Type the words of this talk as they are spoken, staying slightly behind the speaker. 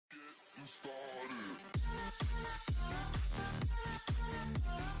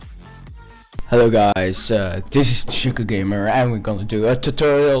Hello guys, this is the Sugar Gamer and we're gonna do a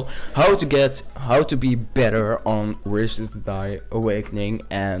tutorial how to be better on R2DA Awakening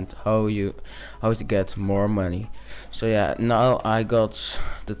and how to get more money. So yeah, now I got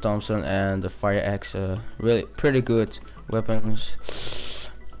the Thompson and the Fire Axe, really pretty good weapons.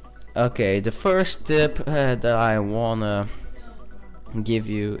 Okay, the first tip that I wanna give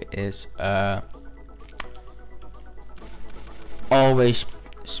you is always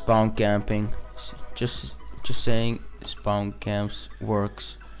spawn camping. Just saying, spawn camps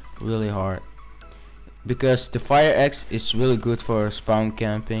works really hard because the Fire Axe is really good for spawn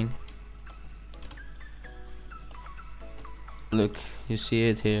camping. Look, you see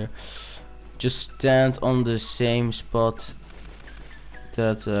it here. Just stand on the same spot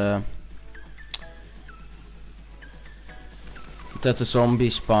that the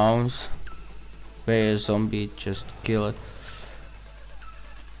zombie spawns. Where a zombie, just kill it.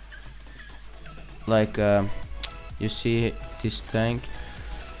 Like you see this tank.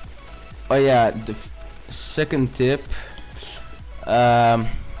 Oh yeah, the second tip,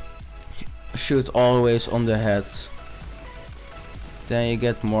 shoot always on the head, then you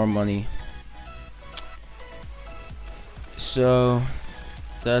get more money. So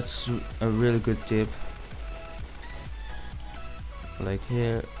that's a really good tip. Like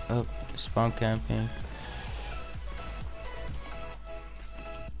here, up, spawn camping.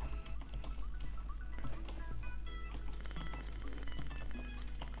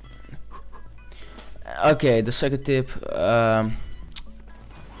 Okay, the second tip,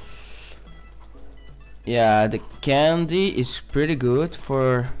 yeah, the candy is pretty good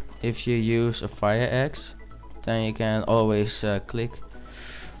for if you use a Fire Axe, then you can always click.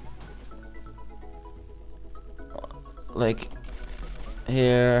 Like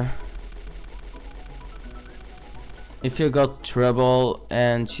here, if you got trouble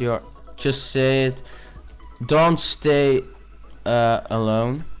and you're, just say it, don't stay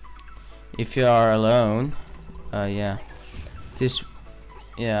alone. If you are alone, yeah, this,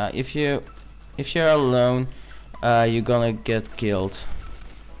 yeah, if you're alone, you're gonna get killed.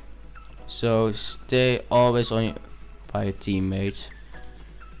 So stay always on by your teammates.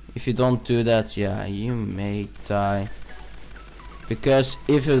 If you don't do that, yeah, you may die. Because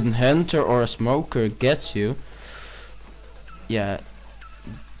if a hunter or a smoker gets you, yeah,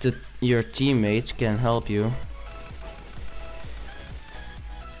 your teammates can help you.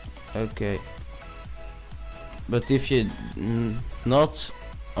 Okay, but if you not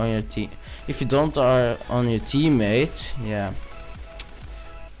on your team, if you don't are on your teammate, yeah,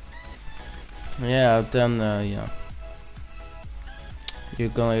 then yeah, you're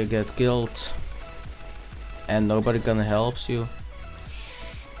gonna get killed and nobody gonna help you.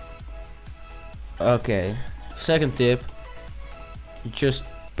 Okay, second tip, just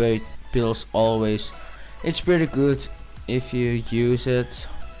bait pills always. It's pretty good if you use it,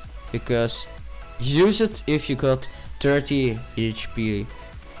 because use it if you got 30 HP.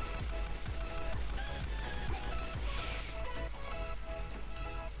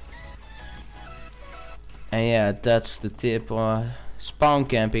 And yeah, that's the tip. Spawn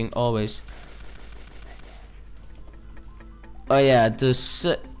camping always. Oh yeah, this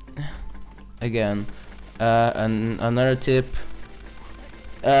again, another tip.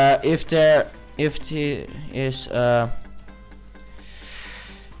 If there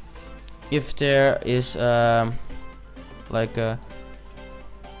is like a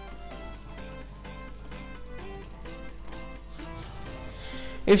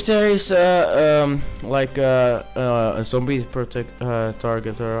zombie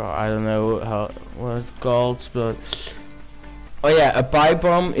targeter, I don't know what it's called, but oh yeah, a pipe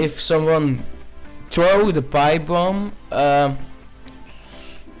bomb. If someone throw the pipe bomb,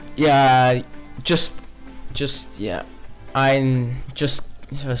 yeah, just yeah, I'm just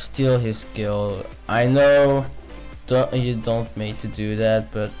steal his kill. I know you don't make to do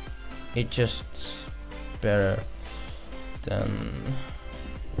that, but it just better than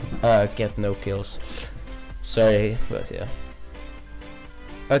get no kills. Sorry, but yeah.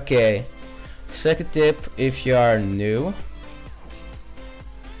 Okay, second tip, if you are new,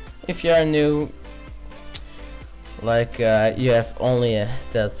 like you have only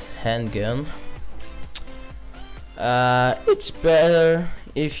that handgun, it's better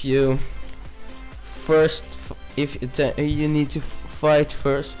if you you need to fight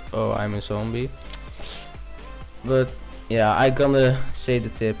first. Oh, I'm a zombie. But yeah, I'm gonna say the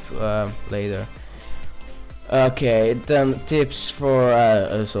tip later. Okay, then tips for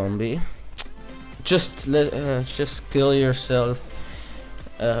a zombie. Just kill yourself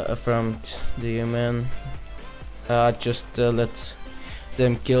affront the human. Just let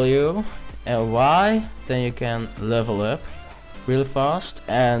them kill you. And why? Then you can level up really fast,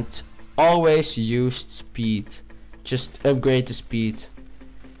 and always use speed. Just upgrade the speed.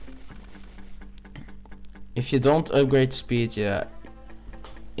 If you don't upgrade the speed, yeah,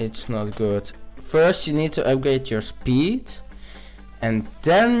 it's not good. First you need to upgrade your speed, and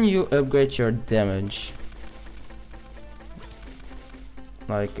then you upgrade your damage.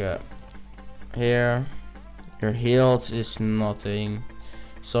 Like here, your health is nothing.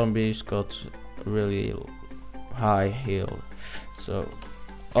 Zombies got really high heal, so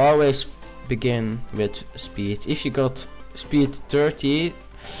always begin with speed. If you got speed 30,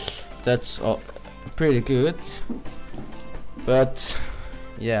 that's pretty good, but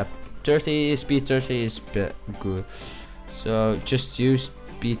yeah, speed 30 is good, so just use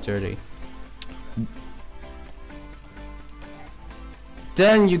speed 30.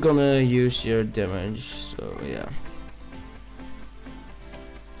 Then you're gonna use your damage, so yeah.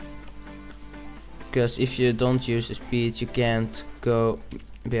 Because if you don't use the speed, you can't go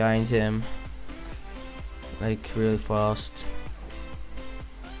behind him like really fast.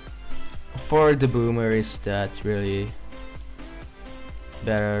 For the boomer is that really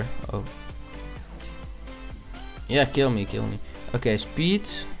better. Oh yeah, kill me. Okay, speed.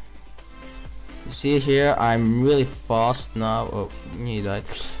 You see here, I'm really fast now. Oh, he died.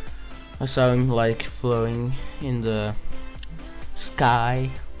 I saw him like flowing in the sky,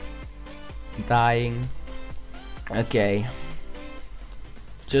 dying. Okay,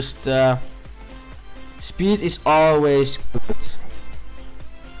 just speed is always good,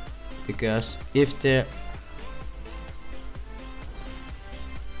 because if there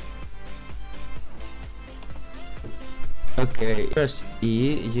press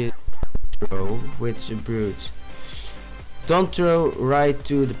E, you throw with the brute. Don't throw right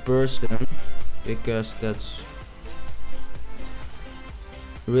to the person, because that's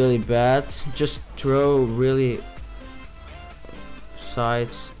really bad. Just throw really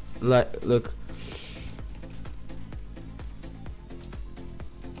sides, like look.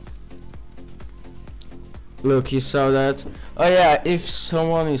 Look, you saw that? Oh yeah, if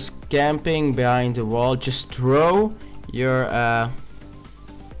someone is camping behind the wall, just throw your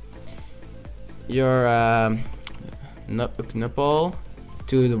nipple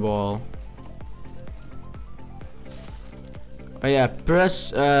to the wall. Oh yeah,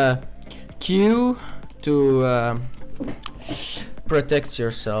 press Q to protect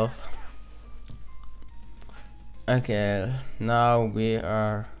yourself. Okay, now we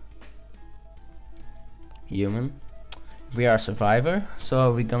are human. We are survivor,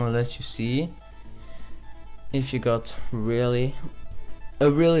 so we're gonna let you see if you got a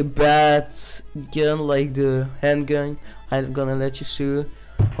really bad gun like the handgun. I'm gonna let you see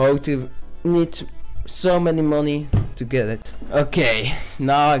how to need so many money to get it. Okay,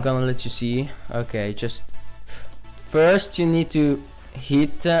 now I'm gonna let you see. Okay, just first you need to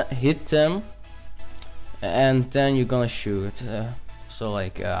hit them, and then you're gonna shoot. So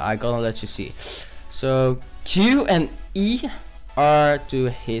like I'm gonna let you see. So Q and E are to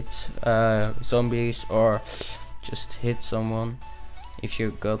hit zombies or just hit someone if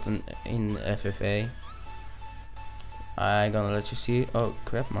you got in FFA. I'm gonna let you see. Oh,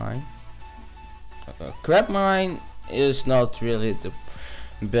 crap mine. Crap mine is not really the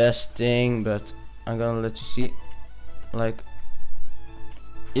best thing, but I'm gonna let you see. Like,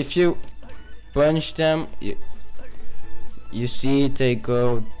 if you punch them, you see they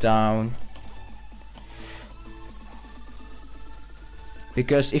go down.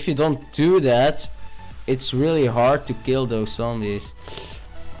 Because if you don't do that, it's really hard to kill those zombies.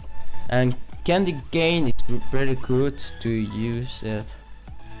 And candy cane is pretty good to use it.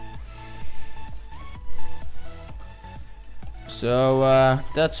 So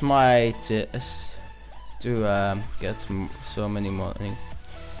that's my test to get so many money.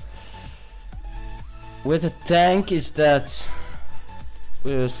 With a tank is that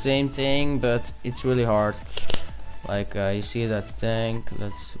the same thing, but it's really hard. Like you see that tank.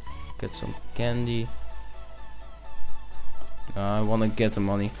 Let's get some candy. I wanna get the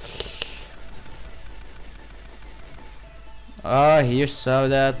money. You saw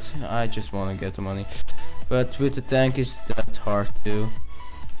that. I just wanna get the money. But with the tank is that hard too,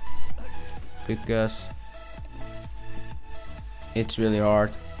 because it's really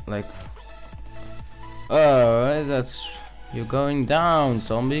hard. Like, oh, that's you're going down,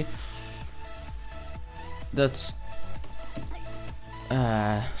 zombie. That's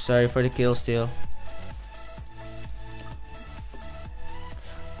sorry for the kill steal.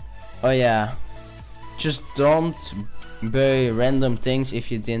 Oh yeah, just don't very random things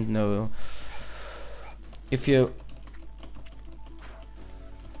if you didn't know. If you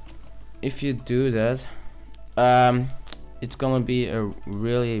do that, it's gonna be a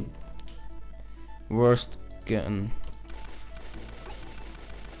really worst gun.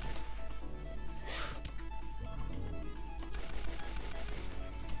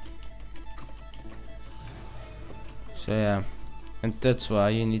 So yeah, and that's why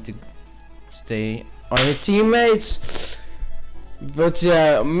you need to stay on your teammates. But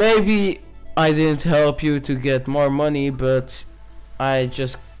yeah, maybe I didn't help you to get more money, but I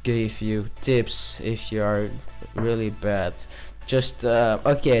just gave you tips if you are really bad. Just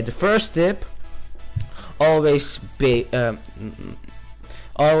okay, the first tip: always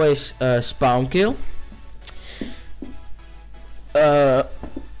spawn kill.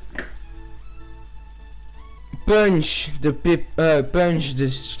 Punch the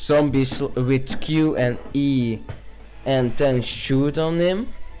zombies with Q and E, and then shoot on him.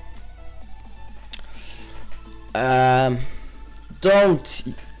 Don't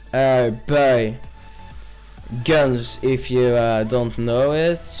buy guns if you don't know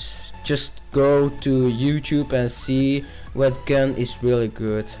it. Just go to YouTube and see what gun is really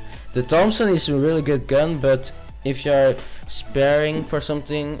good. The Thompson is a really good gun, but if you're sparing for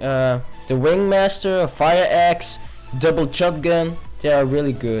something, the Wingmaster, Fire Axe, Double Shotgun, they are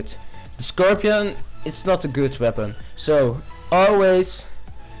really good. The Scorpion, it's not a good weapon, so always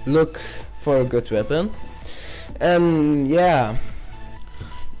look for a good weapon. And yeah,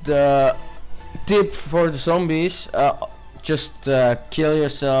 the tip for the zombies: just kill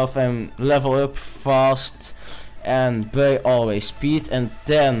yourself and level up fast, and buy always speed and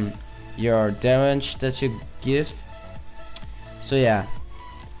then your damage that you give. So yeah,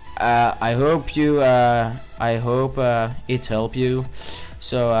 I hope it helped you.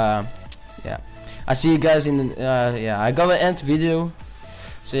 So yeah, I see you guys in the yeah, I gotta end the video.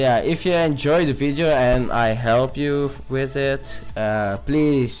 So yeah, if you enjoyed the video and I help you with it,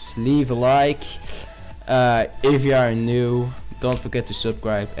 please leave a like. If you are new, don't forget to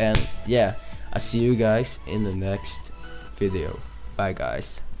subscribe, and yeah, I see you guys in the next video. Bye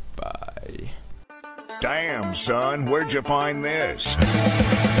guys, bye. Damn, son, where'd you find this?